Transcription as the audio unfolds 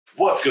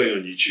What's going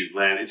on YouTube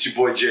land? It's your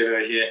boy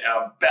Jado here, and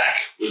I'm back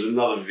with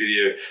another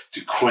video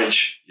to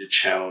quench your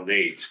channel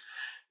needs.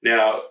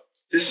 Now,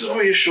 this is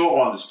only a short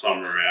one this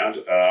time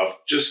around. I'm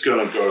just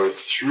going to go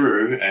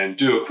through and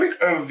do a quick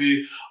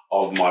overview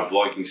of my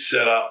vlogging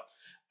setup,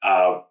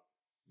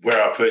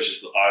 where I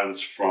purchased the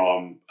items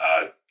from,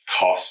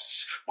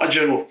 costs, my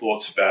general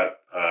thoughts about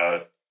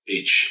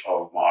each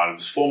of my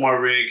items for my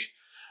rig.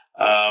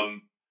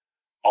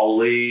 I'll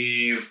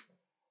leave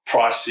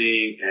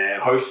pricing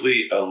and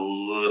hopefully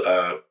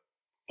a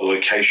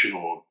location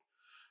or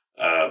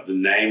the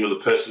name of the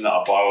person that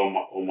I buy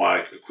all my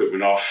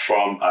equipment off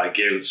from.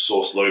 Again, it's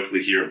sourced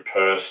locally here in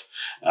Perth,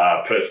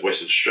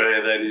 Western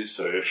Australia, that is.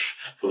 So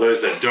for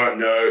those that don't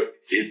know,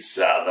 it's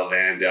the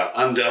land down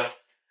under,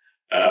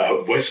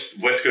 west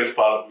coast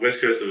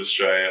of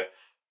Australia,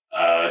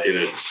 in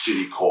a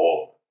city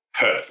called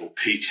Perth, or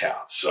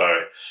P-Town.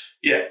 So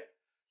yeah,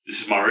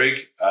 this is my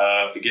rig.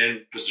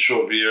 Again, just a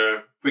short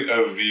video, quick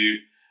overview,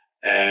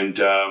 and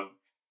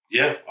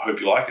yeah, I hope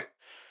you like it.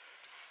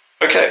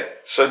 Okay,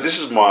 so this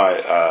is my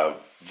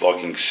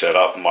vlogging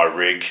setup, my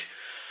rig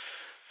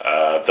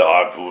that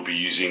I will be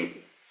using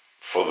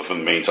for the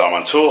meantime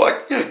until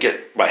I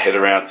get my head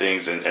around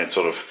things and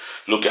sort of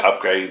look at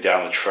upgrading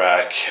down the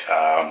track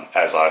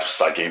as I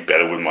start getting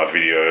better with my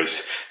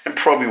videos, and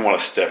probably want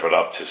to step it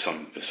up to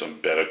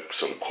some better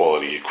sort of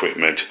quality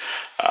equipment,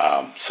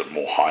 some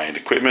more high-end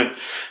equipment.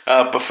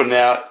 But for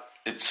now,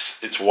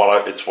 it's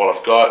what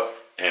I've got,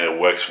 and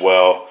it works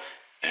well,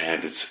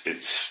 and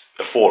it's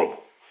affordable.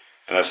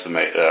 And that's the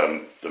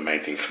main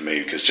thing for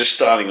me, because just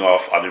starting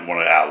off, I didn't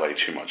want to outlay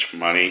too much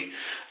money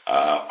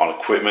on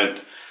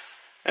equipment.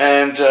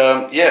 And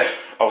yeah,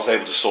 I was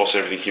able to source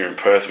everything here in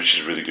Perth, which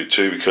is really good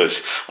too,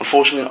 because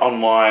unfortunately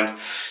online,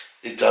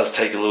 it does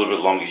take a little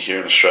bit longer here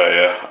in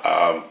Australia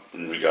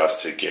in regards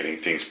to getting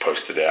things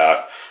posted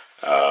out,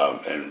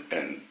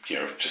 and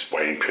just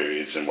waiting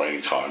periods and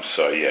waiting times.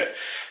 So yeah,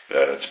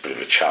 that's a bit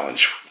of a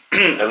challenge.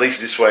 At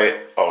least this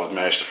way, I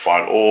managed to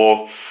find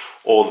all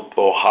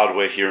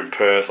hardware here in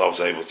Perth. I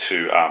was able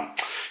to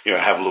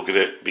have a look at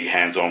it, be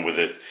hands-on with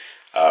it,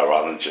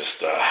 rather than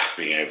just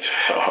being able to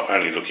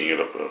only looking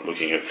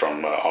at it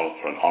from an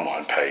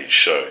online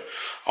page, so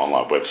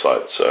online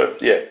website. So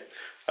yeah,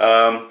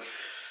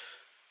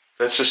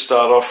 let's just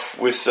start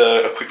off with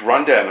a quick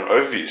rundown and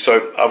overview.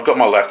 So I've got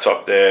my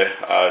laptop there.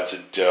 It's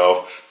a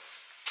Dell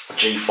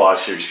G5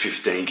 Series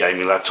 15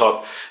 gaming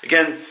laptop.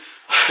 Again,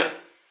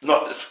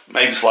 not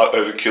maybe slight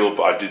overkill,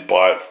 but I did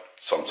buy it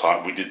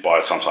sometime. We did buy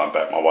it sometime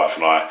back, my wife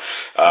and I,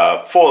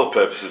 for the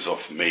purposes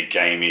of me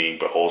gaming,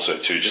 but also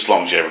to just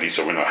longevity,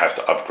 so we don't have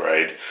to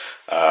upgrade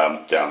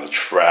down the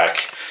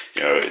track.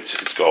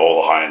 It's got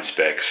all the high-end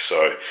specs,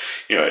 so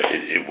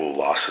it will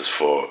last us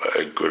for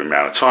a good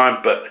amount of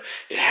time. But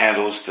it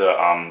handles the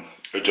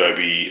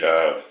Adobe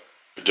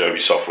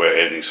software,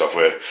 editing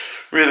software,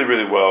 really,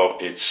 really well.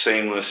 It's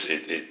seamless.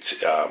 It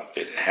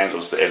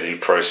handles the editing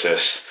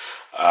process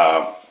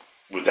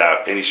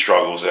without any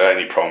struggles, without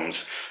any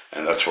problems.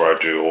 And that's where I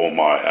do all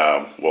my,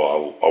 I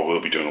will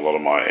be doing a lot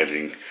of my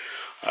editing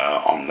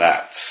on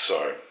that.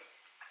 So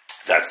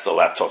that's the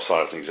laptop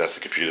side of things, that's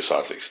the computer side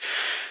of things.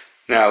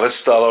 Now let's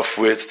start off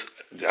with,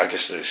 I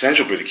guess the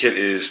essential bit of kit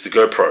is the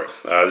GoPro.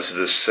 This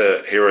is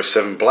the Hero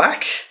 7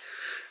 Black.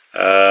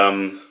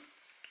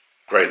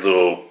 Great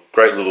little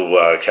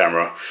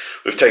camera.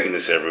 We've taken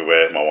this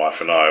everywhere, my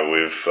wife and I.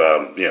 We've,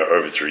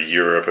 over through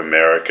Europe,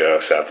 America,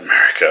 South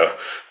America,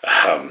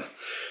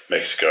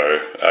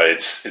 Mexico.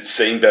 It's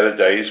seen better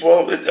days.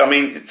 Well,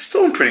 it's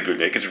still in pretty good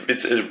nick.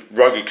 It's a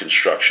rugged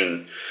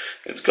construction.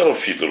 It's got a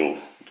few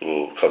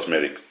little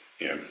cosmetic,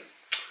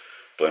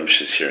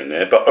 blemishes here and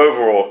there. But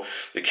overall,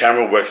 the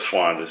camera works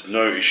fine. There's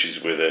no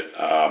issues with it.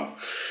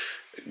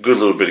 Good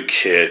little bit of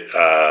kit.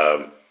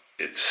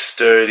 It's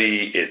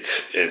sturdy.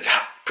 It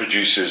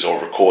produces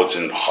or records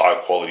in high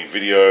quality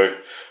video,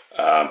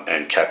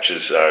 and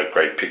captures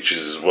great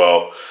pictures as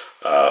well,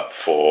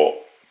 for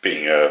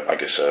being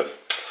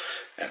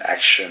an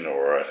action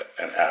or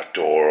an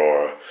outdoor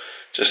or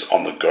just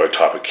on the go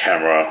type of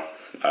camera.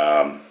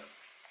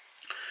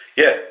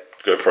 Yeah,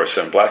 GoPro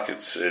 7 Black.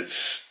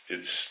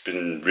 It's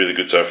been really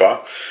good so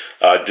far.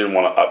 I didn't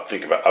want to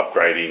think about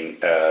upgrading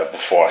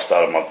before I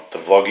started the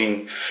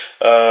vlogging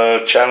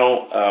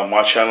channel,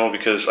 my channel,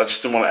 because I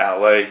just didn't want to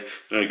outlay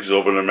an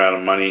exorbitant amount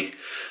of money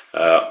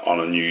on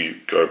a new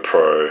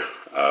GoPro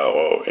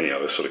or any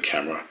other sort of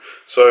camera.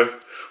 So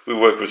we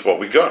work with what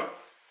we got.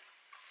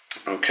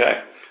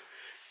 Okay.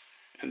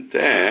 And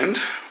then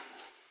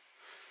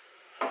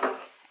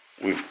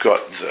we've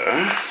got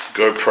the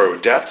GoPro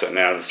adapter.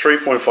 Now the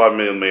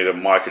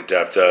 3.5mm mic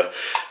adapter.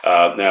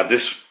 Now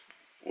this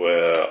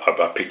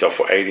I picked up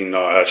for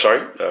 $79,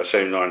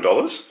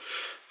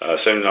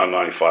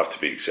 $79.95 to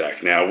be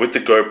exact. Now with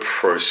the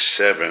GoPro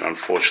 7,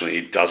 unfortunately,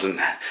 it doesn't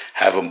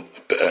have an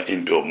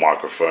inbuilt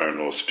microphone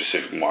or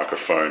specific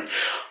microphone,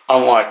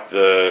 unlike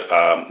the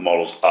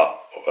models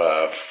up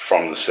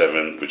from the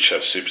 7, which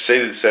have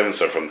superseded the 7.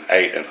 So from the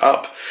 8 and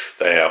up,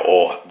 they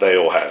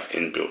all have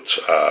inbuilt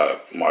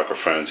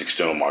microphones,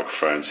 external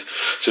microphones.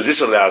 So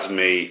this allows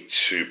me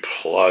to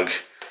plug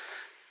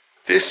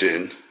this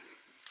in,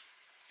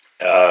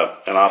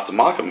 an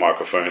aftermarket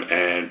microphone,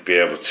 and be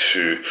able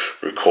to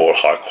record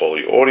high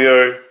quality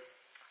audio.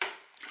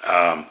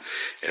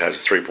 It has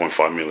a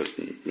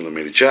 3.5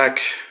 millimeter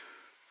jack,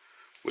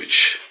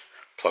 which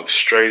plugs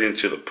straight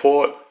into the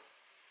port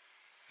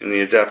in the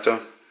adapter.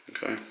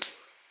 Okay.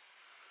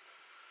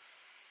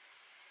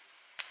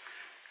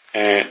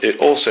 And it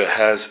also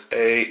has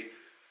a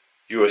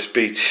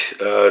USB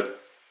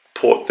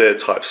port there,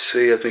 type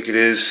C I think it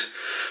is,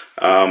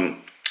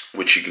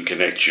 which you can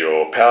connect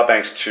your power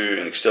banks to,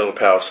 an external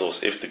power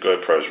source if the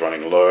GoPro is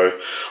running low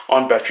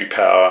on battery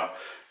power.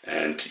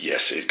 And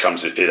yes,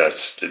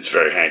 it's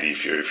very handy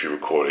if you're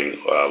recording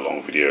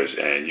long videos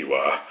and you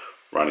are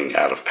running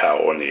out of power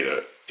or need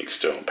an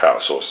external power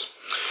source.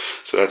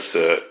 So that's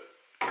the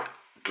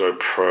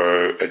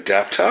GoPro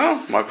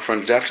adapter,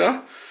 microphone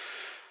adapter.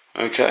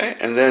 Okay,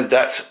 and then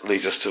that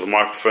leads us to the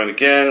microphone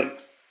again.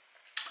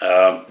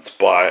 It's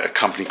by a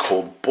company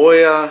called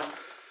Boya.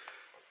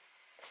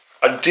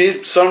 I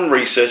did some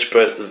research,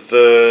 but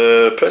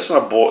the person I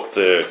bought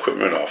the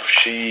equipment off,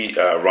 she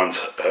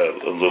runs a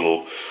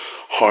little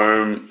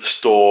home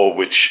store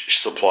which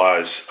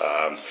supplies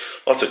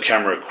lots of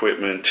camera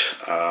equipment,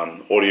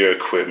 audio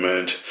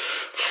equipment,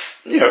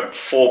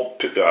 for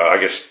I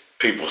guess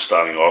people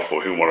starting off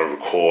or who want to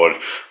record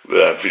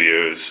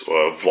videos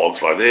or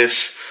vlogs like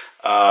this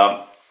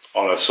on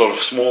a sort of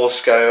smaller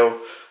scale.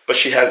 But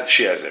she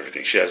has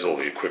everything. She has all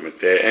the equipment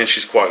there, and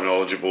she's quite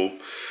knowledgeable.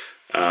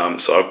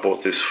 So I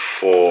bought this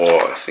for,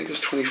 I think it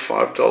was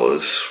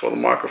 $25 for the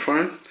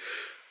microphone.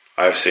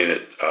 I've seen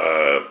it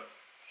a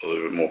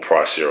little bit more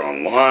pricier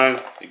online.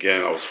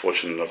 Again, I was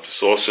fortunate enough to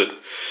source it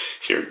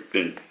here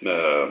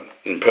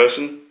in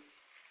person.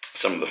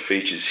 Some of the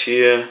features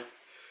here: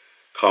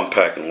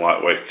 compact and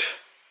lightweight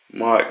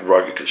mic,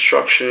 rugged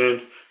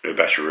construction, no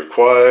battery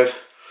required,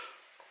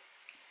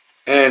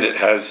 and it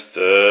has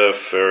the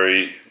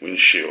furry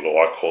windshield,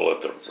 or I call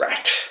it the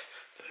rat.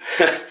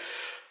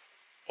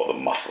 Or the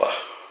muffler.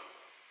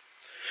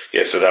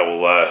 Yeah, so that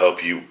will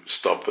help you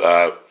stop,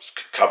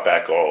 cut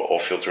back or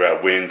filter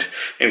out wind,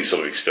 any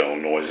sort of external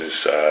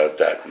noises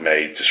that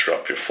may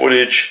disrupt your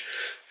footage.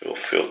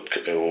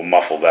 It will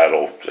muffle that,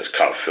 or just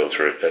kind of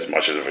filter it as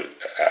much of it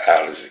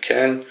out as it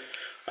can.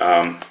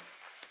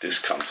 This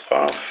comes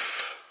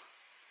off.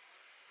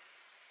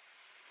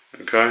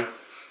 Okay,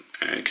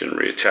 and you can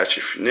reattach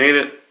if you need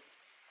it.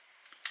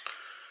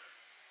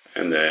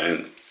 And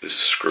then this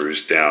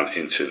screws down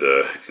into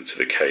the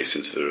case,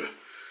 into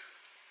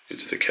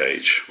the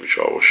cage, which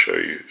I will show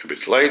you a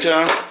bit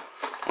later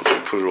once we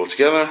put it all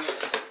together.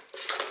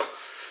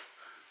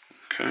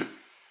 Okay,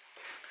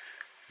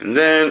 and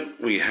then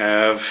we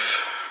have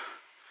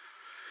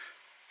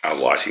our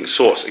lighting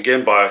source,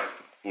 again by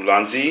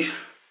Ulanzi.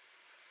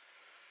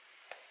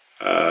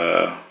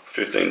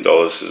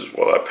 $15 is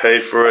what I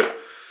paid for it.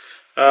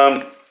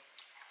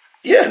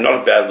 Yeah,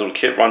 not a bad little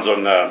kit. Runs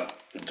on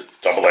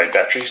AA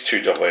batteries,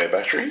 2 AA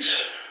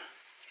batteries.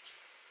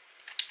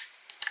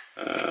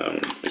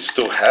 It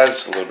still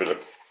has a little bit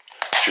of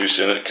juice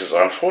in it because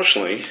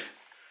unfortunately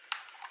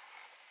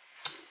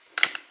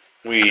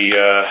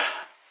my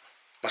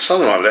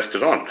son and I left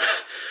it on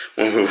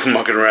when we were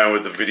mucking around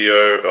with the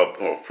video,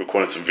 or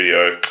recording some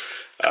video,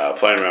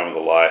 playing around with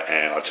the light,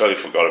 and I totally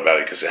forgot about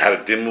it because it had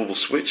a dimmable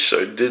switch, so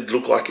it did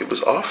look like it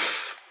was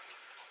off,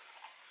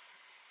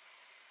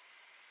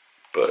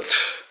 but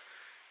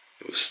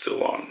it was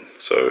still on.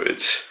 So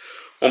it's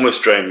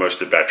almost drained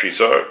most of the battery,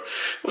 so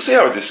we'll see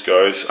how this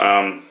goes.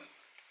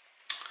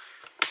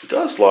 It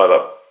does light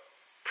up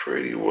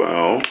pretty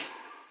well.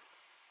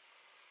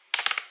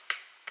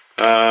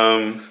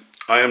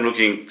 I am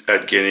looking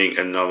at getting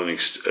another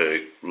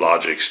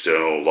larger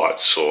external light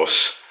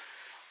source,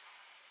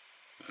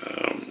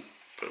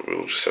 but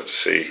we'll just have to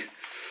see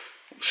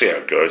how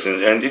it goes,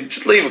 and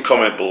just leave a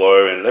comment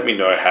below and let me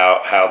know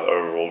how the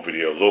overall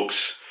video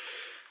looks.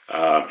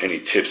 Any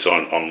tips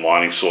on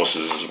lighting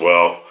sources as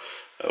well,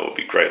 that would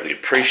be greatly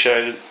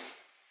appreciated.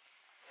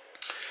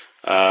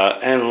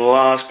 And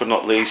last but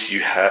not least, we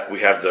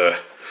have the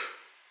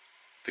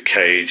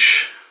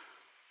cage,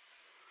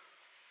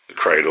 the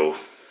cradle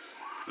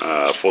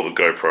for the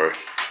GoPro,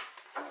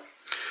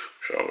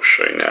 which I will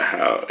show you now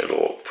how it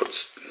all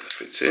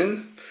fits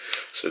in.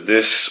 So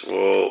this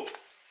will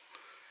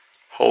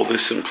hold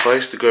this in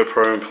place, the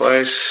GoPro in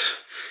place.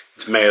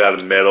 It's made out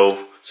of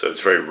metal, so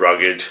it's very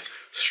rugged,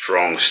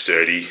 strong,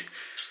 sturdy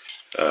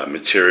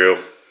material.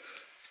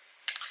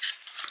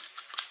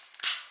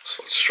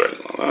 So let's straighten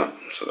like that.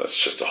 So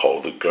that's just to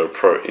hold the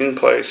GoPro in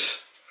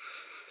place.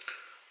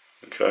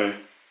 Okay.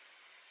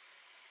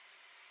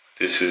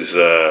 This is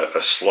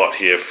a slot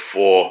here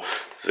for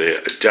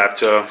the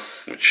adapter,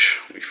 which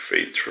we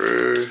feed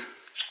through.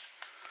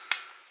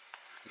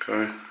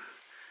 Okay.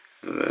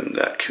 And then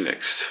that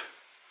connects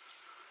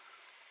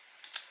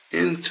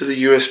into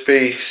the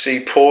USB-C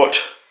port.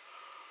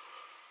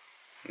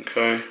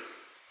 Okay.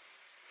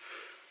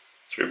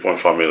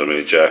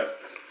 3.5mm jack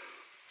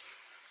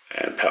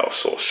and power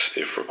source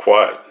if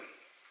required.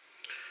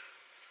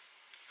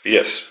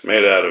 Yes,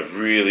 made out of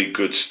really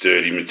good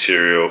sturdy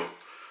material.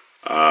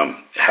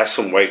 Has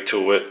some weight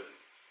to it,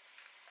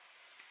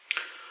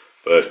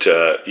 but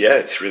yeah,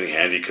 it's really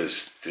handy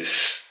because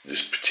this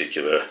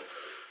particular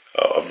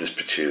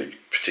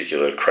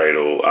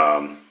cradle,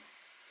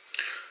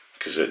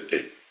 because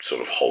it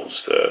sort of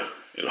holds the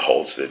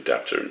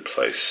adapter in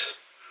place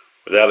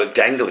without it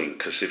dangling.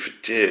 Because if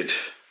it did,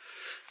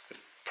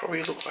 it'd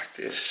probably look like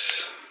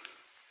this.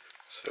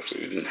 So if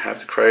we didn't have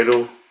the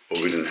cradle,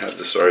 or we didn't have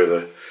the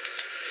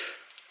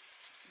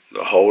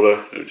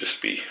holder, it would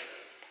just be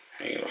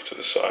hanging off to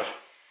the side.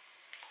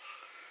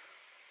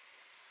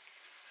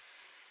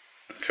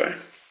 Okay,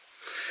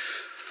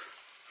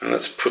 and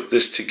let's put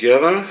this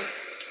together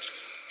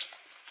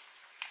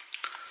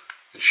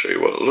and show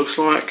you what it looks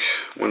like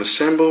when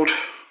assembled.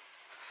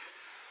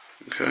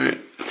 Okay,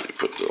 let me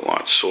put the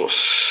light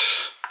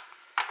source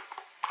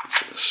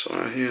to the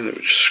side here,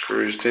 which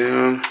screws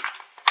down.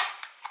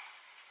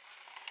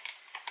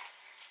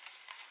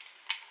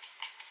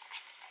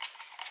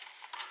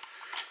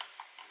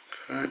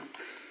 Okay.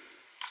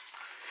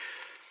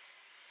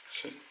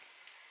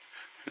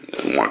 And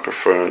then the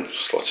microphone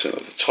slots in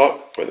at the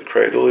top where the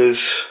cradle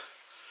is.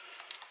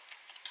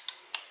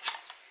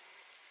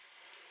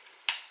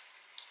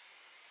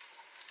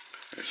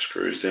 It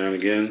screws down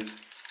again.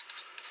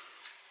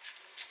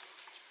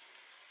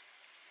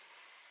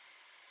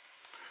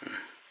 Okay.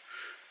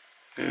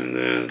 And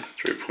then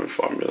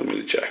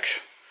 3.5mm jack.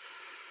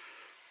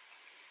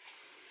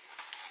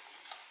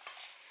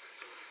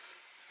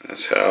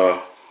 That's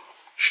how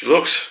she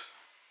looks,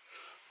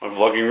 my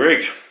vlogging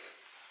rig.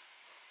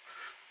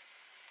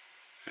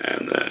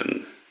 And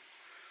then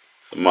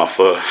the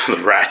muffler, the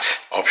rat,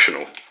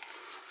 optional.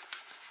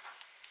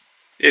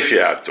 If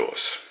you're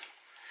outdoors.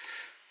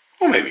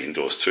 Or maybe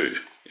indoors too,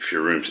 if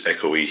your room's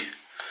echoey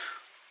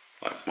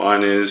like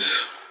mine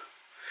is.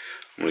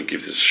 I'm going to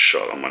give this a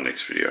shot on my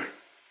next video.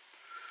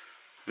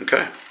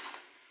 Okay.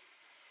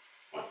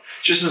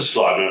 Just as a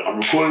side note, I'm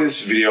recording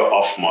this video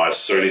off my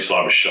Sony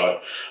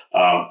Cybershot.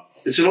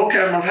 It's an old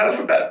camera. I've had it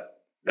for about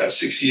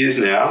 6 years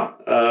now.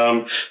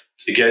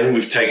 Again,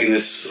 we've taken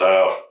this,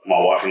 my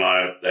wife and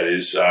I, that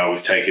is,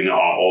 we've taken it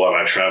on all of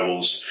our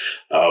travels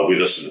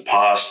with us in the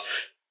past.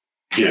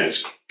 You know,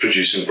 it's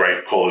producing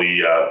great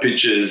quality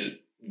pictures,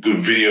 good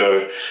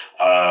video.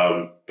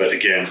 But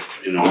again,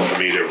 in order for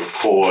me to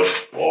record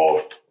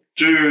or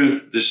do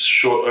this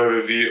short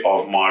overview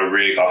of my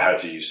rig, I've had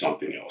to use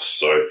something else.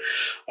 So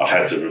I've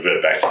had to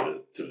revert back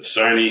to the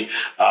Sony.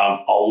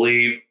 I'll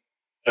leave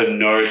a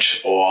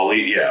note, or I'll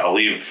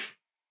leave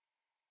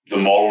the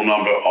model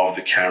number of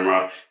the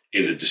camera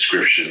in the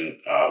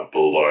description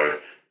below.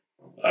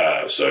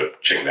 So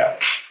check it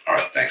out. All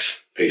right,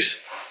 thanks.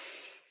 Peace.